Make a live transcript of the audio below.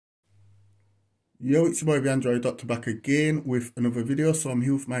Yo, it's your boy the Android Doctor back again with another video. So I'm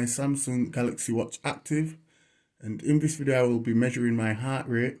here with my Samsung Galaxy Watch Active, and in this video I will be measuring my heart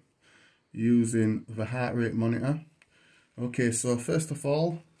rate using the heart rate monitor. Okay, so first of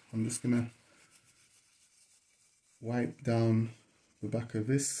all, I'm just gonna wipe down the back of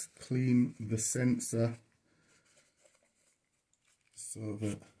this, clean the sensor so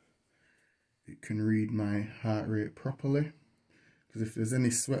that it can read my heart rate properly. Because if there's any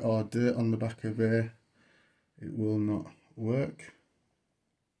sweat or dirt on the back of there, it will not work.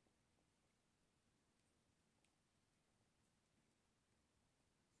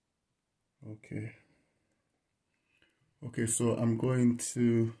 Okay, so I'm going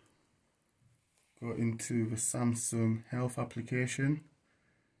to go into the Samsung Health application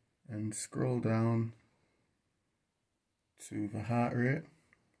and scroll down to the heart rate,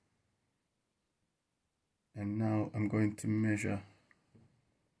 and now I'm going to measure.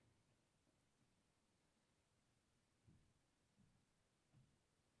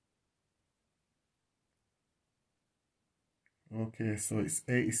 Okay, so it's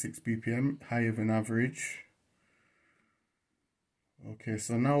 86 BPM, higher than average. Okay,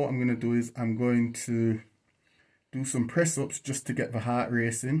 so now what I'm going to do is I'm going to do some press ups just to get the heart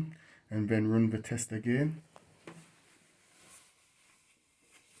racing, and then run the test again.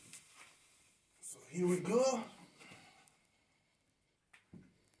 So here we go.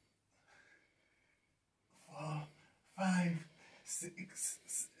 4, 5, 6,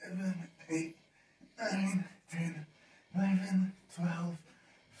 7, 8, 9, 10, 11, 12,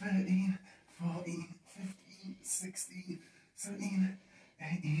 13, 14, 15, 16, 17,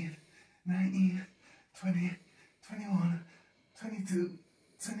 18, 19, 20, 21, 22,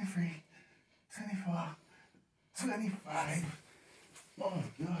 23, 24, 25. Oh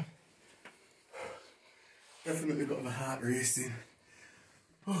my god. Definitely got the heart racing.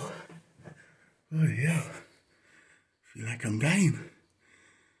 Oh yeah. Feel like I'm dying.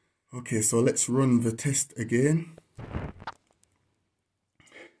 Okay, so let's run the test again.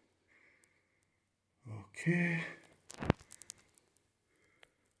 Okay.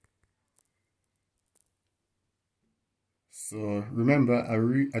 So remember,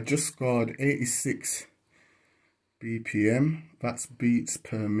 I just scored 86 BPM. That's beats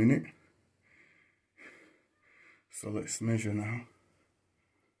per minute. So let's measure now.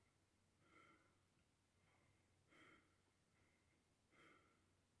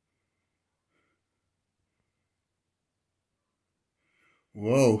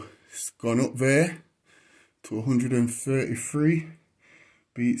 Whoa, it's gone up there to 133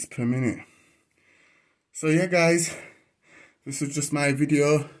 beats per minute. So yeah guys, this was just my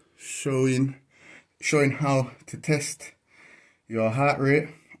video showing how to test your heart rate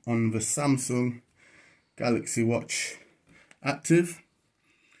on the Samsung Galaxy Watch Active.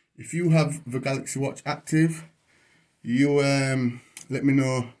 If you have the Galaxy Watch Active, you let me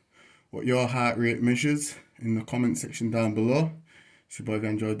know what your heart rate measures in the comment section down below. It's your boy the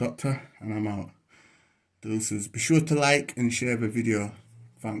Android Doctor, and I'm out. Deuces. Be sure to like and share the video.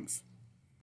 Thanks.